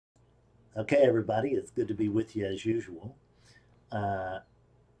Okay, everybody, it's good to be with you as usual. Uh,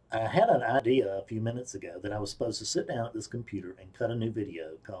 I had an idea a few minutes ago that I was supposed to sit down at this computer and cut a new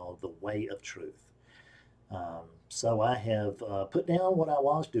video called The Way of Truth. So I have put down what I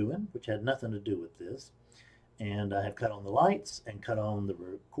was doing, which had nothing to do with this, and I have cut on the lights and cut on the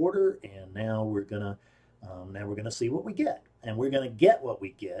recorder, and now we're gonna see what we get, and we're gonna get what we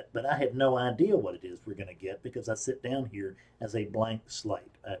get. But I have no idea what it is we're gonna get because I sit down here as a blank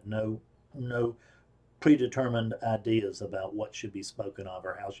slate. I have no predetermined ideas about what should be spoken of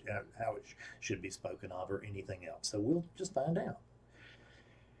or how it should be spoken of or anything else. So we'll just find out.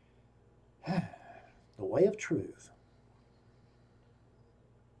 The way of truth.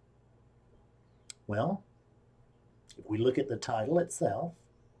 Well, if we look at the title itself,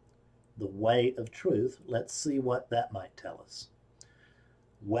 The Way of Truth, let's see what that might tell us.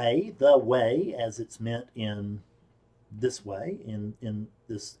 Way, the way, as it's meant in this way, in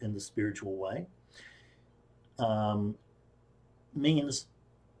the spiritual way, um, means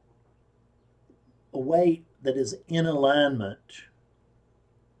a way that is in alignment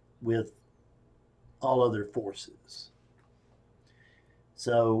with all other forces.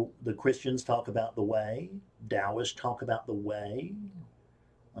 So the Christians talk about the way, Taoists talk about the way,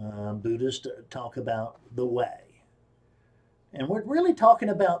 Buddhists talk about the way. And we're really talking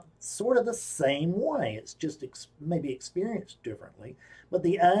about sort of the same way. It's just maybe experienced differently. But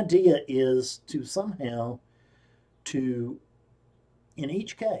the idea is to somehow, in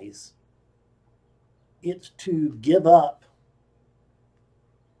each case, it's to give up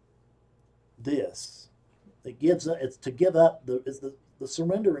this. It's to give up the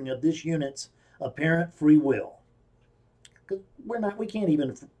surrendering of this unit's apparent free will. Because we can't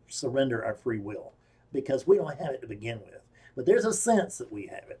even surrender our free will because we don't have it to begin with. But there's a sense that we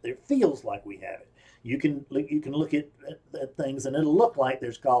have it. It feels like we have it. You can look at things and it'll look like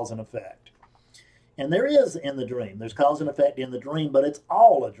there's cause and effect. And there is in the dream. There's cause and effect in the dream, but it's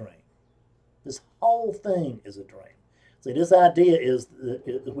all a dream. This whole thing is a dream. See, this idea is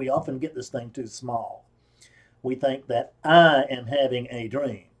that we often get this thing too small. We think that I am having a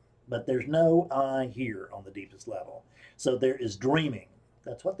dream, but there's no I here on the deepest level. So there is dreaming.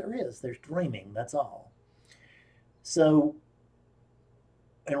 That's what there is. There's dreaming. That's all. So,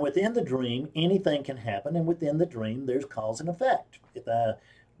 and within the dream, anything can happen, and within the dream, there's cause and effect. If I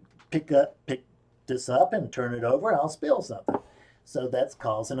pick this up and turn it over, I'll spill something. So that's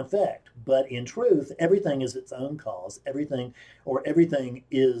cause and effect. But in truth, everything is its own cause. Everything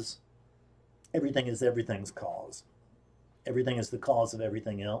is everything's cause. Everything is the cause of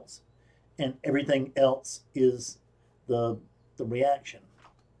everything else, and everything else is the reaction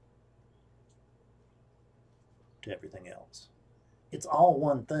to everything else. It's all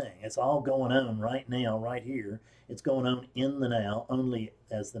one thing. It's all going on right now, right here. It's going on in the now, only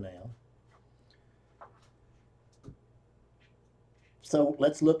as the now. So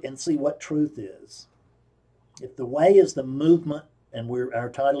let's look and see what truth is. If the way is the movement, and our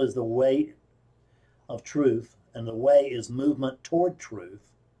title is The Way of Truth, and the way is movement toward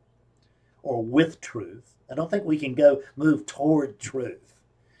truth, or with truth. I don't think we can move toward truth,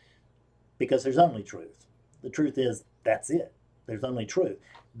 because there's only truth. The truth is, that's it. There's only truth.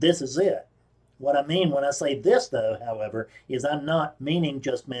 This is it. What I mean when I say this, though, however, is I'm not meaning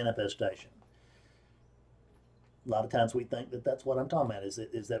just manifestation. A lot of times we think that that's what I'm talking about,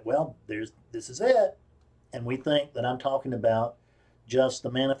 is that, well, this is it. And we think that I'm talking about just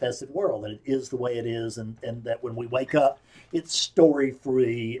the manifested world, that it is the way it is, and that when we wake up, it's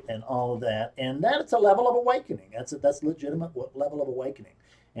story-free and all of that. And that's a level of awakening. That's a legitimate level of awakening.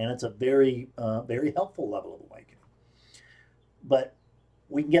 And it's a very, very helpful level of awakening. But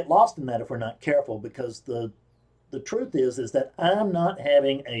we can get lost in that if we're not careful, because the truth is that I'm not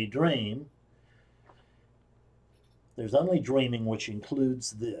having a dream. There's only dreaming, which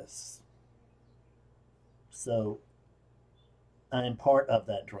includes this. So I am part of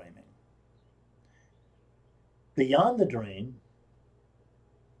that dreaming. Beyond the dream,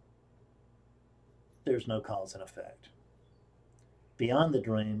 there's no cause and effect. Beyond the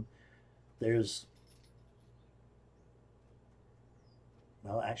dream,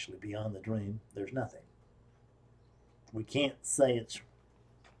 actually, beyond the dream, there's nothing. We can't say it's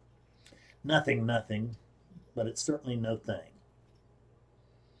nothing, but it's certainly no thing.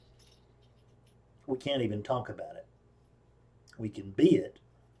 We can't even talk about it. We can be it,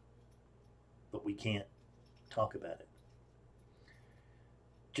 but we can't talk about it.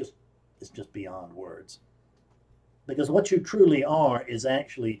 It's just beyond words. Because what you truly are is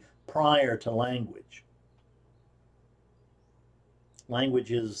actually prior to language.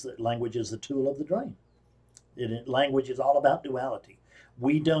 Language is the tool of the dream. Language is all about duality.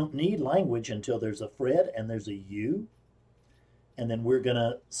 We don't need language until there's a Fred and there's a you, and then we're going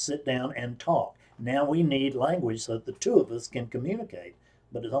to sit down and talk. Now we need language so that the two of us can communicate,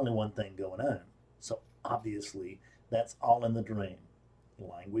 but there's only one thing going on. So obviously, that's all in the dream.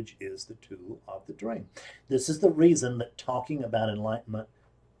 Language is the tool of the dream. This is the reason that talking about enlightenment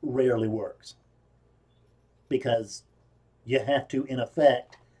rarely works, because you have to, in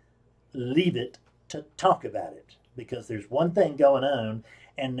effect, leave it to talk about it, because there's one thing going on,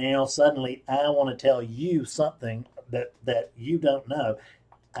 and now suddenly I want to tell you something that you don't know.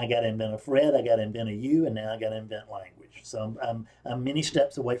 I got to invent a Fred, I got to invent a you, and now I got to invent language. So I'm many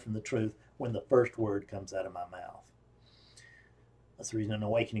steps away from the truth when the first word comes out of my mouth. That's the reason in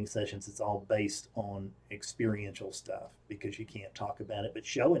awakening sessions it's all based on experiential stuff, because you can't talk about it, but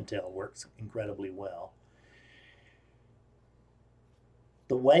show and tell works incredibly well.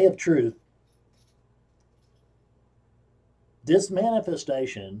 The way of truth, this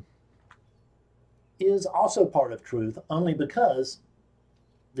manifestation is also part of truth, only because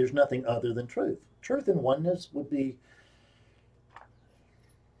there's nothing other than truth. Truth and oneness would be,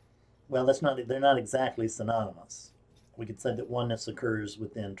 well, they're not exactly synonymous. We could say that oneness occurs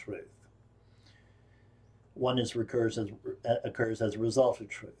within truth. Oneness occurs as a result of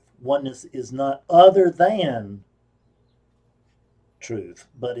truth. Oneness is not other than truth,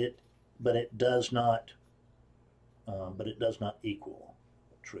 but it does not equal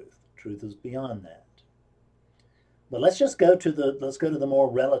truth. Truth is beyond that. But let's go to the more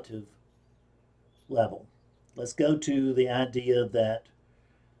relative level. Let's go to the idea that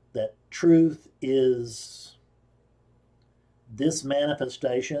truth is this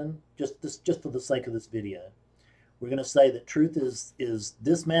manifestation. Just for the sake of this video, we're going to say that truth is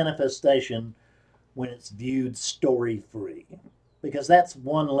this manifestation when it's viewed story-free, because that's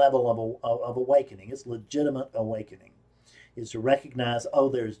one level of awakening. It's legitimate awakening, is to recognize, oh,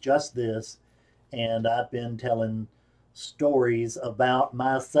 there's just this, and I've been telling stories about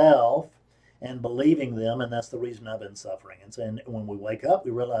myself and believing them, and that's the reason I've been suffering. And so when we wake up,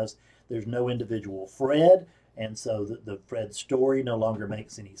 we realize there's no individual Fred, and so the Fred story no longer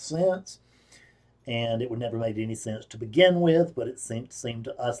makes any sense, and it would never made any sense to begin with, but it seemed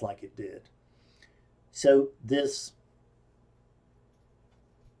to us like it did. So it's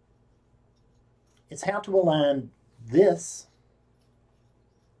how to align this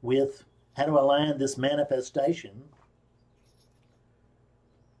with how to align this manifestation,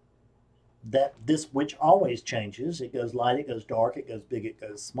 that this which always changes. It goes light, it goes dark, it goes big, it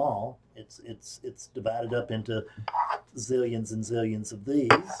goes small. It's divided up into zillions and zillions of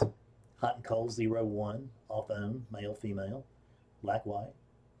these. Hot and cold, 0, 1, off on, male, female, black, white.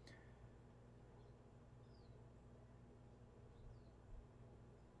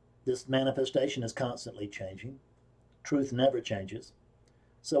 This manifestation is constantly changing. Truth never changes.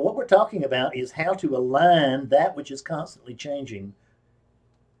 So what we're talking about is how to align that which is constantly changing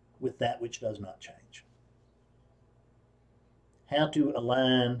with that which does not change. How to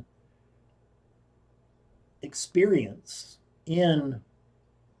align experience in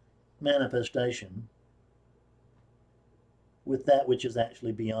manifestation with that which is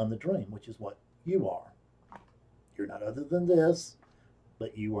actually beyond the dream, which is what you are. You're not other than this,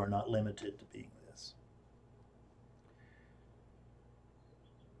 but you are not limited to being this.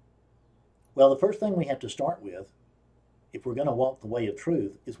 Well, the first thing we have to start with, if we're going to walk the way of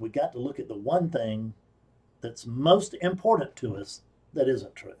truth, is we've got to look at the one thing that's most important to us that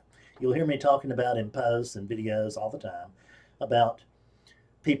isn't true. You'll hear me talking about in posts and videos all the time about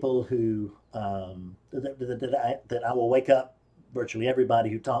people who, that I will wake up virtually everybody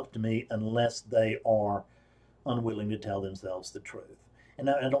who talks to me unless they are unwilling to tell themselves the truth. And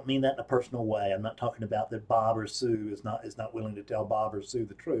I don't mean that in a personal way. I'm not talking about that Bob or Sue is not willing to tell Bob or Sue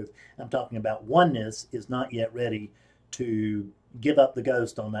the truth. I'm talking about oneness is not yet ready to give up the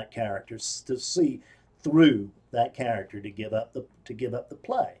ghost on that character, to see through that character, to give up the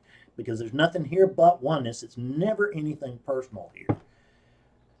play, because there's nothing here but oneness. It's never anything personal here.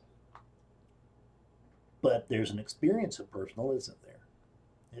 But there's an experience of personal, isn't there?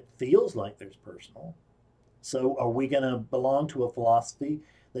 It feels like there's personal. So are we going to belong to a philosophy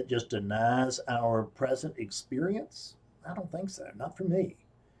that just denies our present experience? I don't think so. Not for me.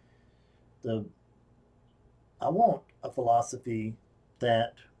 I want a philosophy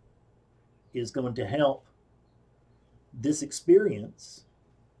that is going to help this experience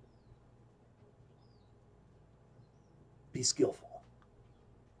be skillful.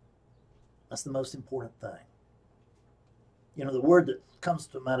 That's the most important thing. You know, the word that comes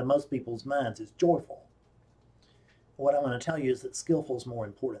out of most people's minds is joyful. What I'm going to tell you is that skillful is more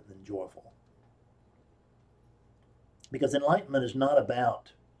important than joyful. Because enlightenment is not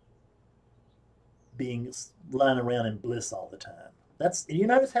about being lying around in bliss all the time. You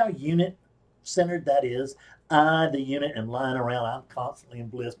notice how unit centered that is? I, the unit, am lying around. I'm constantly in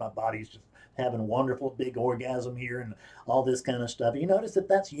bliss. My body's just having a wonderful big orgasm here and all this kind of stuff. You notice that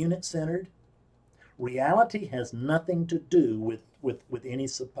that's unit centered? Reality has nothing to do with any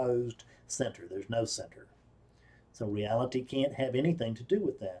supposed center. There's no center. So reality can't have anything to do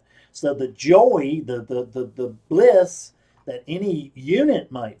with that. So the joy, the bliss that any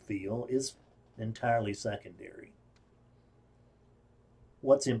unit might feel is entirely secondary.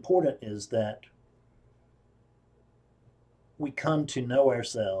 What's important is that we come to know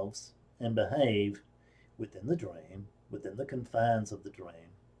ourselves and behave within the dream, within the confines of the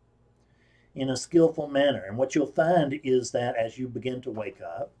dream, in a skillful manner. And what you'll find is that as you begin to wake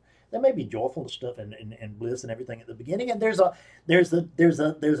up, there may be joyful stuff and bliss and everything at the beginning, and there's a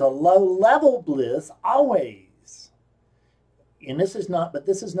low level bliss always. And this is not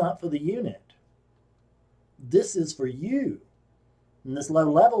for the unit. This is for you. And this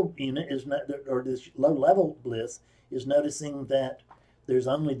low level unit is not, or this low level bliss is noticing that there's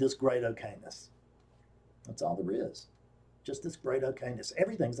only this great okayness. That's all there is. Just this great okayness.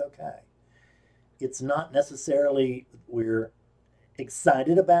 Everything's okay. It's not necessarily we're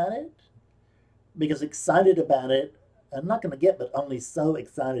excited about it, because excited about it, I'm not going to get but only so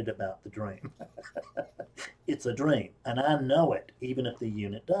excited about the dream. It's a dream, and I know it, even if the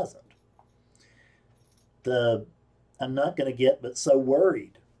unit doesn't. I'm not going to get but so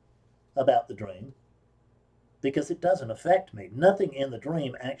worried about the dream, because it doesn't affect me. Nothing in the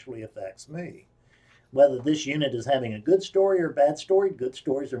dream actually affects me. Whether this unit is having a good story or a bad story, good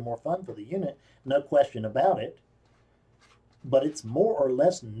stories are more fun for the unit, no question about it. But it's more or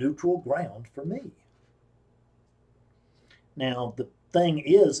less neutral ground for me. Now, the thing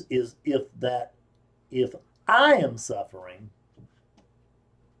is if I am suffering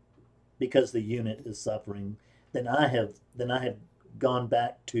because the unit is suffering, then I have gone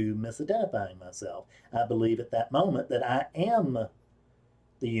back to misidentifying myself. I believe at that moment that I am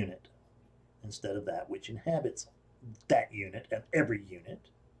the unit instead of that which inhabits that unit and every unit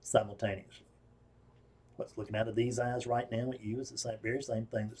simultaneously. What's looking out of these eyes right now at you is the very same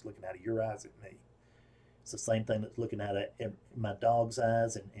thing that's looking out of your eyes at me. It's the same thing that's looking out at my dog's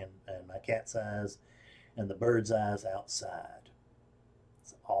eyes and my cat's eyes and the bird's eyes outside.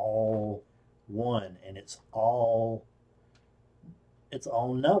 It's all one, and it's all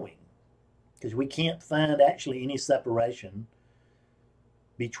knowing. Because we can't find actually any separation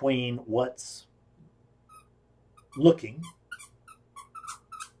between what's looking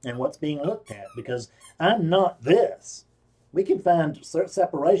and what's being looked at, because I'm not this. We can find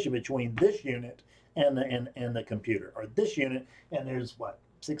separation between this unit and the computer, or this unit, and there's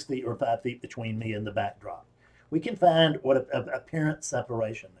 6 feet or 5 feet between me and the backdrop. We can find what apparent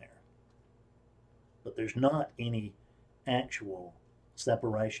separation there, but there's not any actual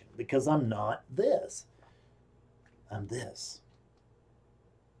separation, because I'm not this. I'm this.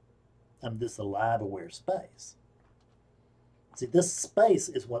 I'm this alive, aware space. See, this space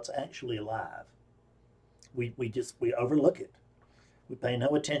is what's actually alive. We overlook it. We pay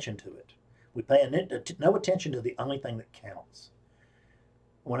no attention to it. We pay no attention to the only thing that counts.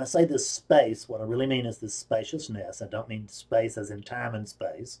 When I say this space, what I really mean is this spaciousness. I don't mean space as in time and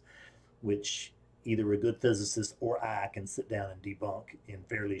space, which either a good physicist or I can sit down and debunk in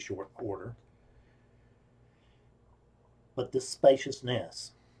fairly short order. But this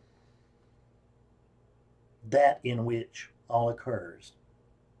spaciousness, that in which all occurs.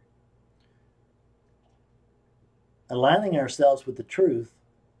 Aligning ourselves with the truth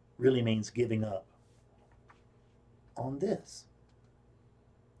really means giving up on this.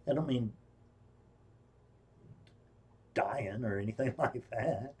 I don't mean dying or anything like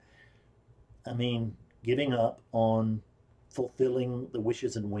that. I mean giving up on fulfilling the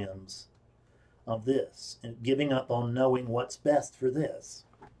wishes and whims of this, and giving up on knowing what's best for this.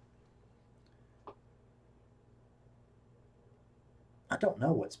 I don't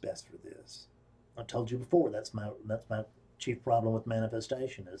know what's best for this. I told you before, that's my chief problem with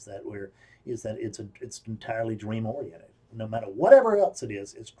manifestation, is that it's entirely dream oriented. No matter whatever else it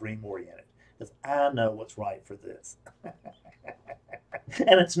is, it's dream oriented. Because I know what's right for this.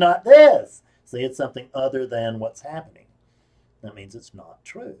 And it's not this. See, it's something other than what's happening. That means it's not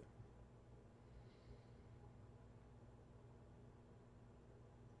true.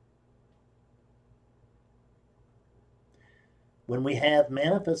 When we have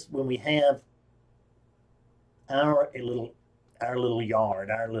our little yard,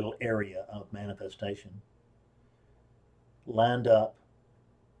 our little area of manifestation lined up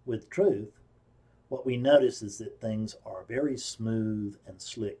with truth, what we notice is that things are very smooth and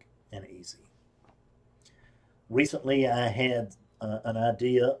slick and easy. Recently, I had an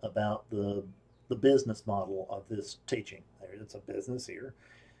idea about the business model of this teaching. It's a business here,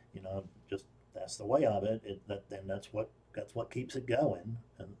 just that's the way of it. And that's what keeps it going.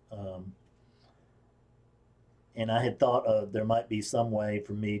 And I had thought there might be some way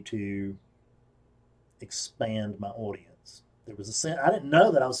for me to expand my audience. There was a sense I didn't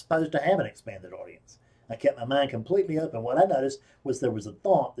know that I was supposed to have an expanded audience. I kept my mind completely open. What I noticed was there was a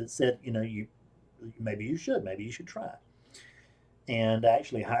thought that said, maybe you should try. And I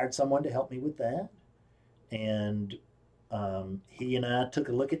actually hired someone to help me with that. And he and I took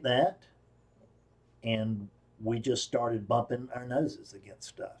a look at that, and we just started bumping our noses against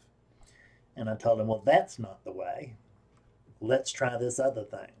stuff. And I told him, well, that's not the way. Let's try this other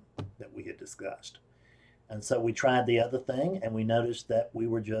thing that we had discussed. And so we tried the other thing, and we noticed that we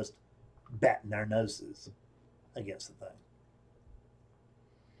were just batting our noses against the thing.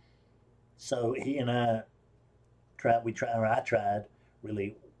 So he and I I tried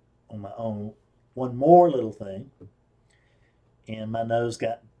really on my own one more little thing, and my nose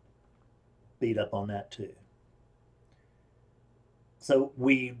got beat up on that too. So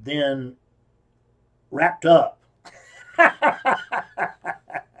we then wrapped up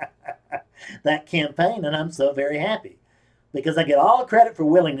that campaign, and I'm so very happy because I get all the credit for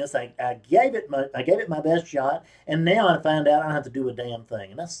willingness. I gave it my best shot, and now I find out I don't have to do a damn thing,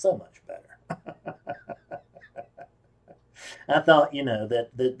 and that's so much better. I thought,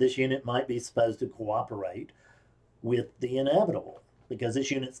 that this unit might be supposed to cooperate with the inevitable, because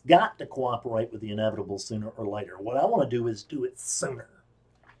this unit's got to cooperate with the inevitable sooner or later. What I want to do is do it sooner.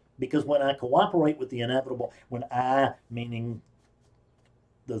 Because when I cooperate with the inevitable, meaning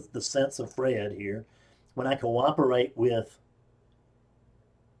the sense of Fred here, when I cooperate with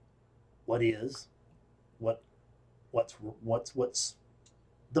when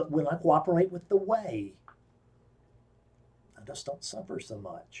I cooperate with the way, I just don't suffer so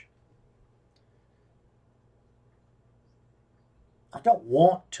much. I don't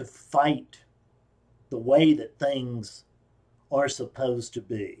want to fight the way that things are supposed to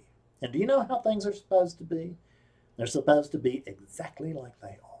be. And do you know how things are supposed to be? They're supposed to be exactly like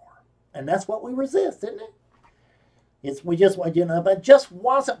they are. And that's what we resist, isn't it? If it just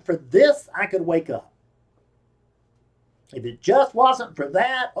wasn't for this, I could wake up. If it just wasn't for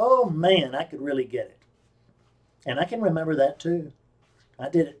that, oh man, I could really get it. And I can remember that too. I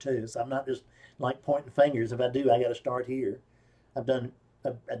did it too, so I'm not just like pointing fingers. If I do, I got to start here. I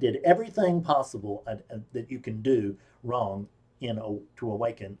did everything possible that you can do wrong, to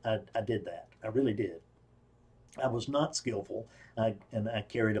awaken. I did that. I really did. I was not skillful, and I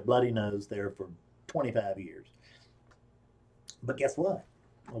carried a bloody nose there for 25 years. But guess what?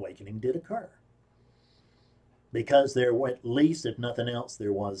 Awakening did occur. Because there were, at least, if nothing else,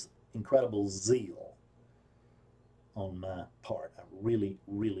 there was incredible zeal on my part. I really,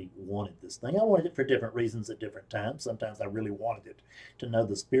 really wanted this thing. I wanted it for different reasons at different times. Sometimes I really wanted it to know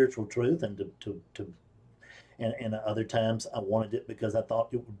the spiritual truth, and and other times I wanted it because I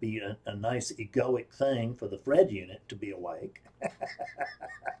thought it would be a nice egoic thing for the Fred unit to be awake.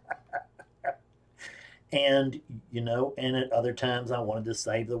 And at other times I wanted to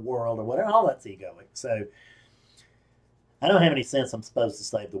save the world or whatever. All that's egoic. So I don't have any sense I'm supposed to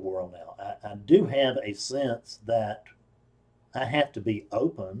save the world now. I do have a sense that I have to be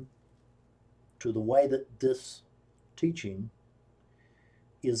open to the way that this teaching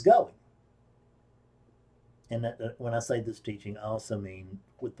is going. And when I say this teaching, I also mean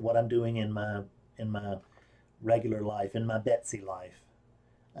with what I'm doing in my regular life, in my Betsy life.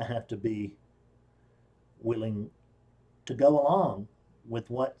 I have to be willing to go along with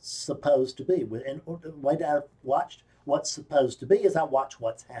what's supposed to be. And the way that I've watched what's supposed to be is I watch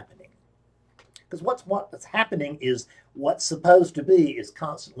what's happening. Because what's happening is what's supposed to be is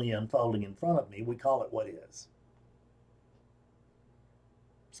constantly unfolding in front of me. We call it what is.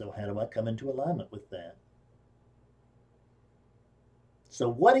 So how do I come into alignment with that? So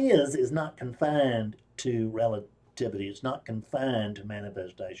what is not confined to relativity. It's not confined to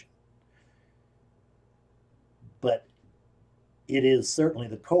manifestation. But it is certainly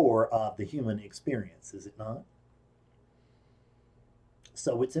the core of the human experience, is it not?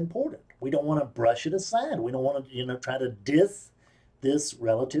 So it's important. We don't want to brush it aside. We don't want to, try to diss this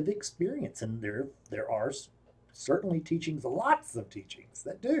relative experience. And there are certainly teachings, lots of teachings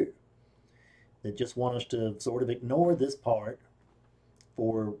that do, that just want us to sort of ignore this part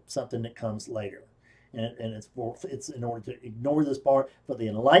for something that comes later. And it's in order to ignore this part for the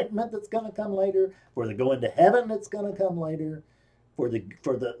enlightenment that's going to come later, for the going to heaven that's going to come later, for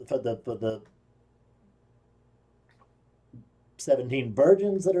the 17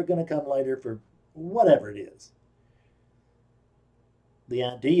 virgins that are going to come later, for whatever it is. The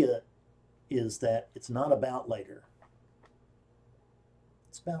idea is that it's not about later.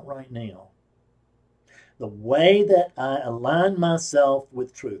 It's about right now. The way that I align myself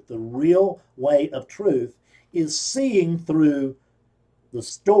with truth, the real way of truth, is seeing through the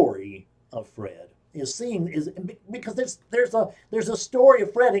story of Fred. Because there's a story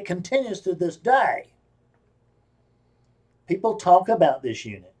of Fred. It continues to this day. People talk about this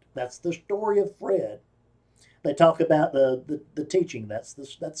unit. That's the story of Fred. They talk about the teaching. That's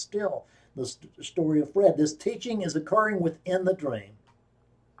still the story of Fred. This teaching is occurring within the dream.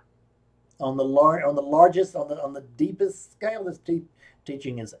 On the deepest scale, this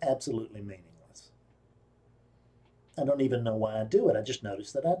teaching is absolutely meaningless. I don't even know why I do it. I just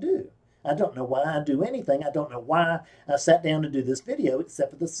notice that I do. I don't know why I do anything. I don't know why I sat down to do this video,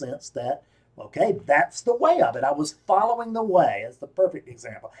 except for the sense that, okay, that's the way of it. I was following the way. That's the perfect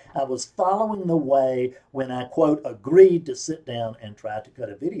example. I was following the way when I, quote, agreed to sit down and try to cut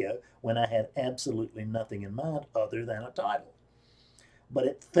a video when I had absolutely nothing in mind other than a title. But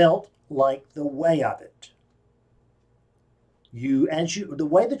it felt like the way of it. The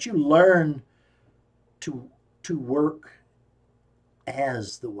way that you learn to work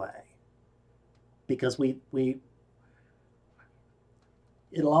as the way. Because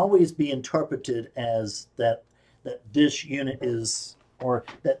it'll always be interpreted as that this unit is, or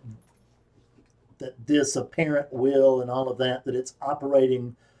that this apparent will and all of that it's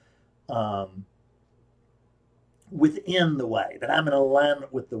operating within the way, that I'm in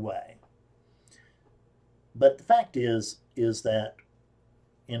alignment with the way. But the fact is that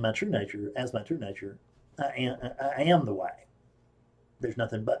in my true nature, as my true nature, I am the way. There's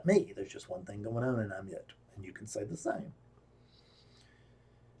nothing but me. There's just one thing going on, and I'm it. And you can say the same.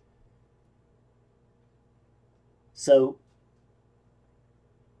 So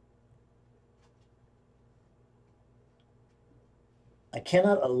I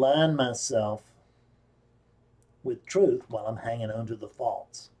cannot align myself with truth while I'm hanging on to the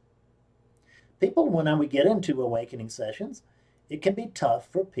false. People, when we get into awakening sessions, it can be tough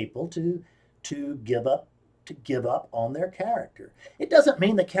for people to give up on their character. It doesn't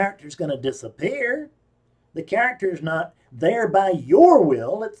mean the character's going to disappear. The character's not there by your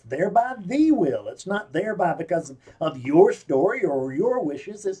will. It's there by the will. It's not there by because of your story or your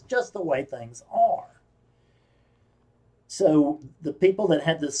wishes. It's just the way things are. So the people that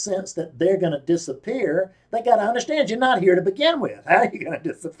have the sense that they're going to disappear, they got to understand you're not here to begin with. How are you going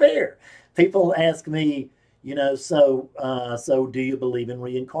to disappear? People ask me, so do you believe in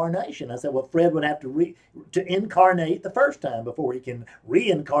reincarnation? I said, well, Fred would have to incarnate the first time before he can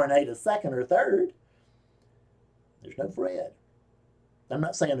reincarnate a second or third. There's no Fred. I'm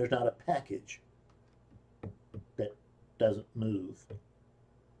not saying there's not a package that doesn't move.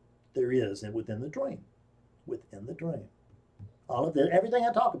 There is, and within the dream. Within the dream. All of everything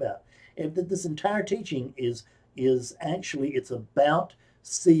I talk about, this entire teaching is actually, it's about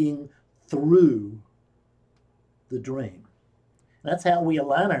seeing through the dream. That's how we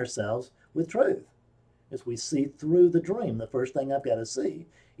align ourselves with truth, as we see through the dream. The first thing I've got to see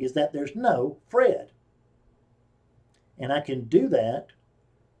is that there's no Fred. And I can do that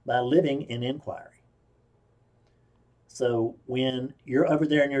by living in inquiry. So when you're over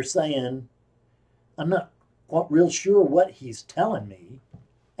there and you're saying, I'm not real sure what he's telling me,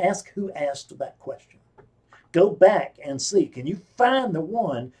 ask who asked that question. Go back and see. Can you find the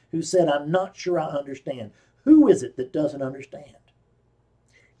one who said, I'm not sure I understand? Who is it that doesn't understand?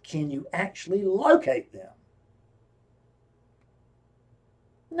 Can you actually locate them?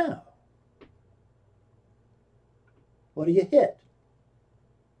 No. What do you hit?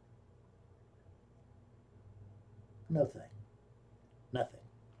 Nothing. Nothing.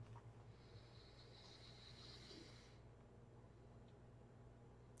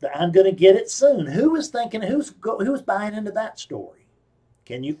 I'm going to get it soon. Who is thinking, who's buying into that story?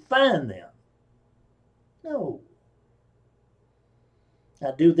 Can you find them? No.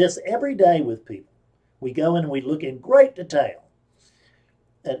 I do this every day with people. We go in and we look in great detail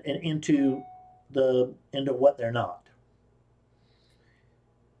into what they're not.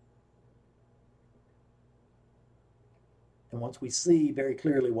 And once we see very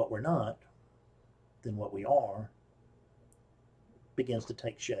clearly what we're not, then what we are begins to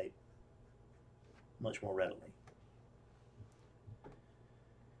take shape much more readily.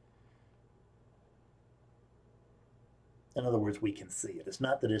 In other words, we can see it. It's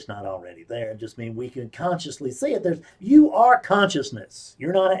not that it's not already there. It just means we can consciously see it. You are consciousness.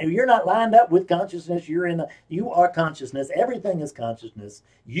 You're not lined up with consciousness. You are consciousness. Everything is consciousness.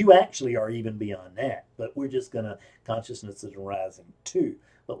 You actually are even beyond that. But we're just gonna consciousness is arising too.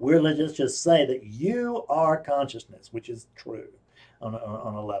 But let's just say that you are consciousness, which is true on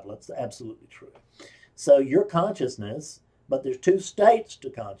a level. It's absolutely true. So your consciousness, but there's two states to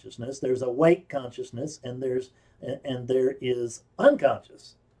consciousness. There's awake consciousness and there is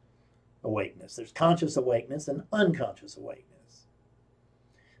unconscious awakeness. There's conscious awakeness and unconscious awakeness.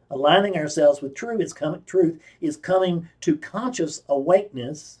 Aligning ourselves with truth is coming to conscious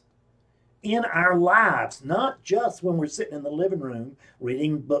awakeness in our lives, not just when we're sitting in the living room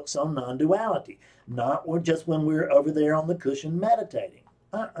reading books on non-duality, not just when we're over there on the cushion meditating.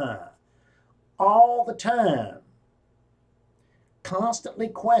 All the time. Constantly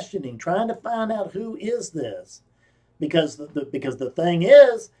questioning, trying to find out who is this. Because the thing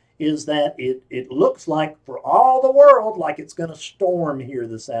is that it looks like for all the world like it's going to storm here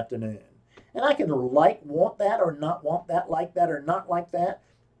this afternoon. And I can want that or not want that, like that or not like that.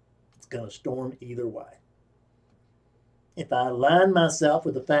 It's going to storm either way. If I align myself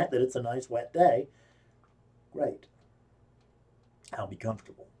with the fact that it's a nice wet day, great. I'll be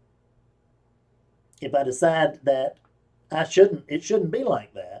comfortable. If I decide that it shouldn't be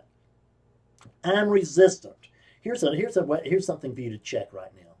like that, I'm resistant. Here's something for you to check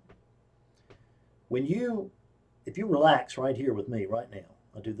right now. If you relax right here with me right now,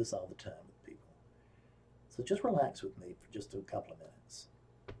 I do this all the time with people. So just relax with me for just a couple of minutes.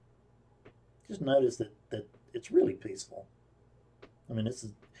 Just notice that it's really peaceful. I mean,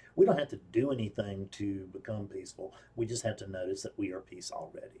 we don't have to do anything to become peaceful. We just have to notice that we are peace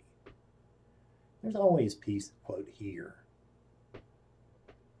already. There's always peace, quote, here.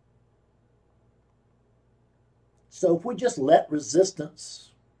 So if we just let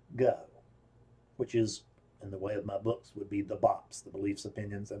resistance go, which is, in the way of my books, would be the BOPs, the beliefs,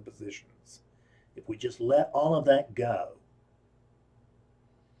 opinions, and positions. If we just let all of that go,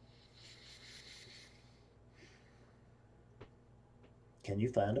 can you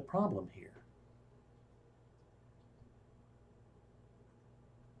find a problem here?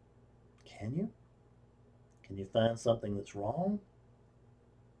 Can you? Can you find something that's wrong?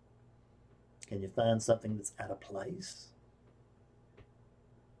 Can you find something that's out of place?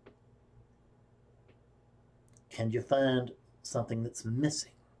 Can you find something that's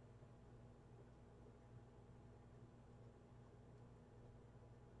missing?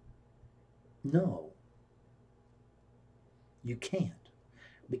 No, you can't.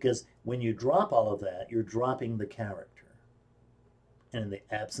 Because when you drop all of that, you're dropping the character. And in the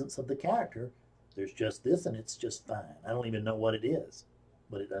absence of the character, there's just this and it's just fine. I don't even know what it is,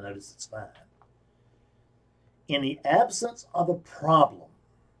 but I notice it's fine. In the absence of a problem,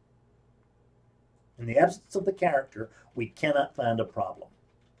 in the absence of the character, we cannot find a problem.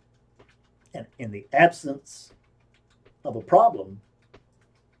 And in the absence of a problem,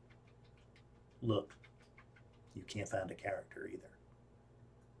 look, you can't find a character either.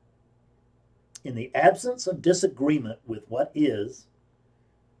 In the absence of disagreement with what is,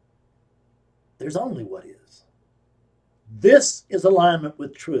 there's only what is. This is alignment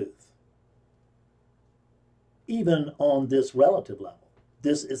with truth. Even on this relative level,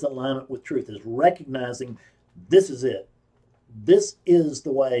 this is alignment with truth, is recognizing this is it. This is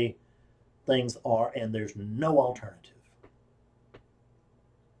the way things are, and there's no alternative.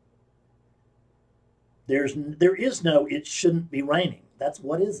 There is no, it shouldn't be raining. That's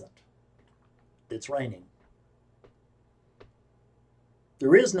what isn't. It's raining.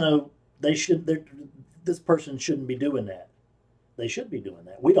 There is no, this person shouldn't be doing that. They should be doing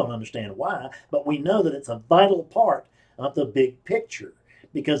that. We don't understand why, but we know that it's a vital part of the big picture.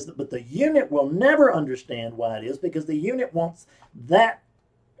 But the unit will never understand why it is, because the unit wants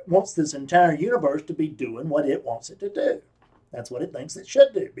this entire universe to be doing what it wants it to do. That's what it thinks it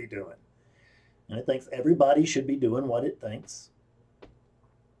should be doing. And it thinks everybody should be doing what it thinks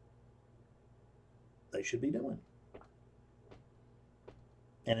they should be doing.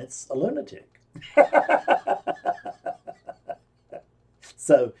 And it's a lunatic.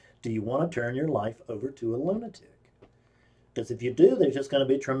 So, do you want to turn your life over to a lunatic? Because if you do, there's just going to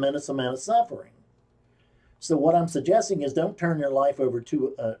be a tremendous amount of suffering. So what I'm suggesting is, don't turn your life over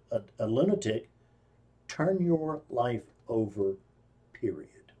to a lunatic. Turn your life over, period.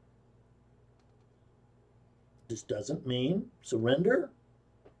 This doesn't mean surrender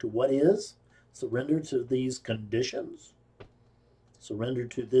to what is, surrender to these conditions, surrender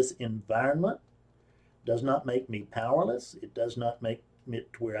to this environment. Does not make me powerless. It does not make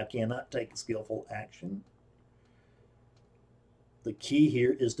it to where I cannot take skillful action. The key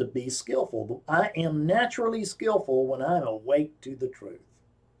here is to be skillful. I am naturally skillful when I'm awake to the truth.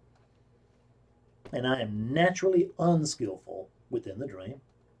 And I am naturally unskillful within the dream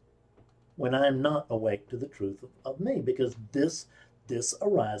when I'm not awake to the truth of me, because this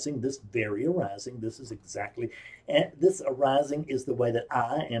arising, this very arising, this is exactly, and this arising is the way that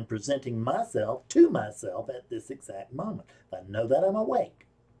I am presenting myself to myself at this exact moment. If I know that, I'm awake.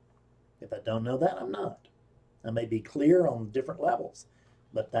 If I don't know that, I'm not. I may be clear on different levels,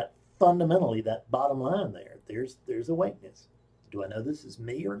 but that fundamentally, that bottom line there's awakeness. Do I know this is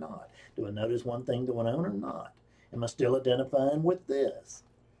me or not? Do I notice one thing going on or not? Am I still identifying with this?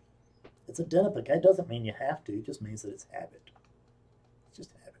 It's identification. It doesn't mean you have to. It just means that it's habit. It's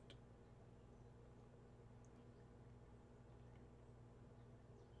just habit.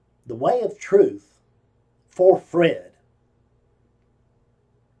 The way of truth for Fred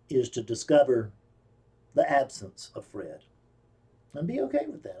is to discover the absence of Fred and be okay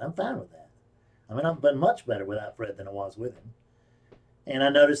with that. I'm fine with that. I mean, I've been much better without Fred than I was with him. And I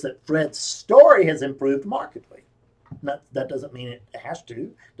noticed that Fred's story has improved markedly. That doesn't mean it has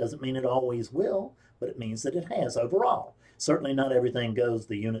to, doesn't mean it always will, but it means that it has overall. Certainly not everything goes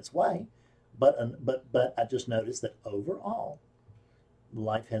the unit's way, but I just noticed that overall,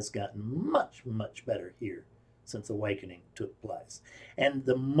 life has gotten much, much better here since awakening took place. And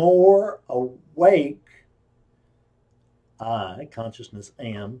the more awake I, consciousness,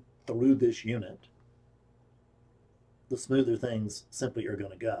 am through this unit, the smoother things simply are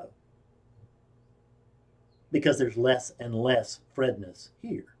going to go. Because there's less and less Fredness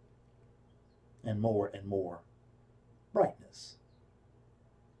here, and more brightness.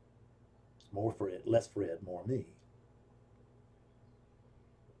 More Fred, less Fred, more me.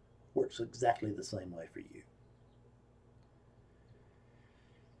 Works exactly the same way for you.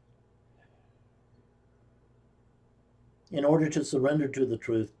 In order to surrender to the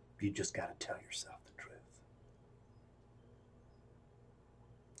truth, you just got to tell yourself the truth.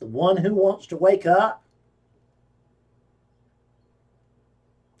 The one who wants to wake up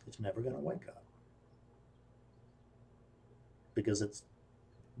is never going to wake up. Because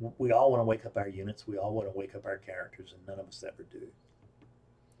we all want to wake up our units, we all want to wake up our characters, and none of us ever do.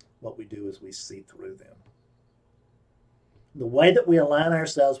 What we do is we see through them. The way that we align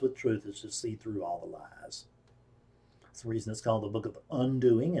ourselves with truth is to see through all the lies. That's the reason it's called the book of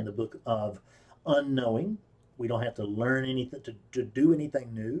undoing and the book of unknowing. We don't have to learn anything to do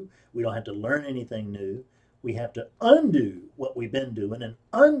anything new. We don't have to learn anything new. We have to undo what we've been doing and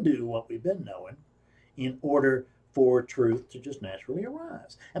undo what we've been knowing in order for truth to just naturally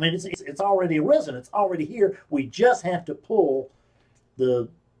arise. I mean, it's already arisen. It's already here. We just have to pull the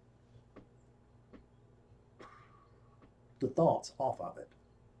thoughts off of it.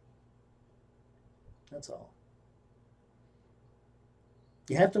 That's all.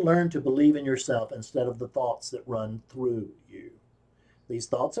 You have to learn to believe in yourself instead of the thoughts that run through you. These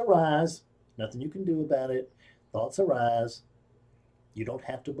thoughts arise. Nothing you can do about it. Thoughts arise. You don't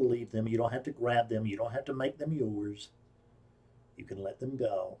have to believe them. You don't have to grab them. You don't have to make them yours. You can let them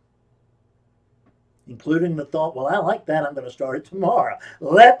go. Including the thought, well, I like that. I'm going to start it tomorrow.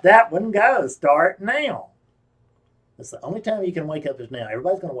 Let that one go. Start now. That's the only time you can wake up is now.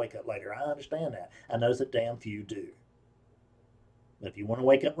 Everybody's going to wake up later. I understand that. I know that damn few do. But if you want to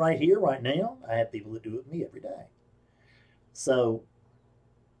wake up right here, right now, I have people that do it with me every day. So,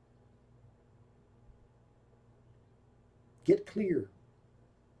 get clear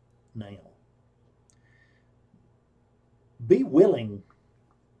now. Be willing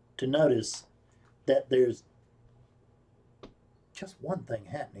to notice that there's just one thing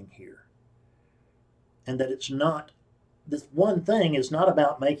happening here. And that it's not, this one thing is not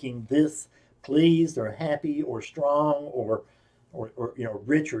about making this pleased or happy or strong or you know,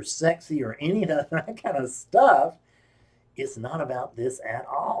 rich or sexy or any of that kind of stuff. It's not about this at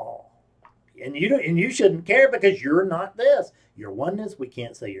all. And you shouldn't care because you're not this. Your oneness, we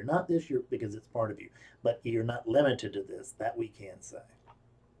can't say you're not this, because it's part of you. But you're not limited to this. That we can say.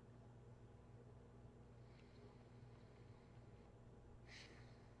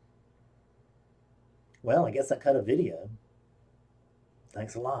 Well, I guess I cut a video.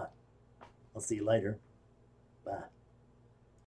 Thanks a lot. I'll see you later. Bye.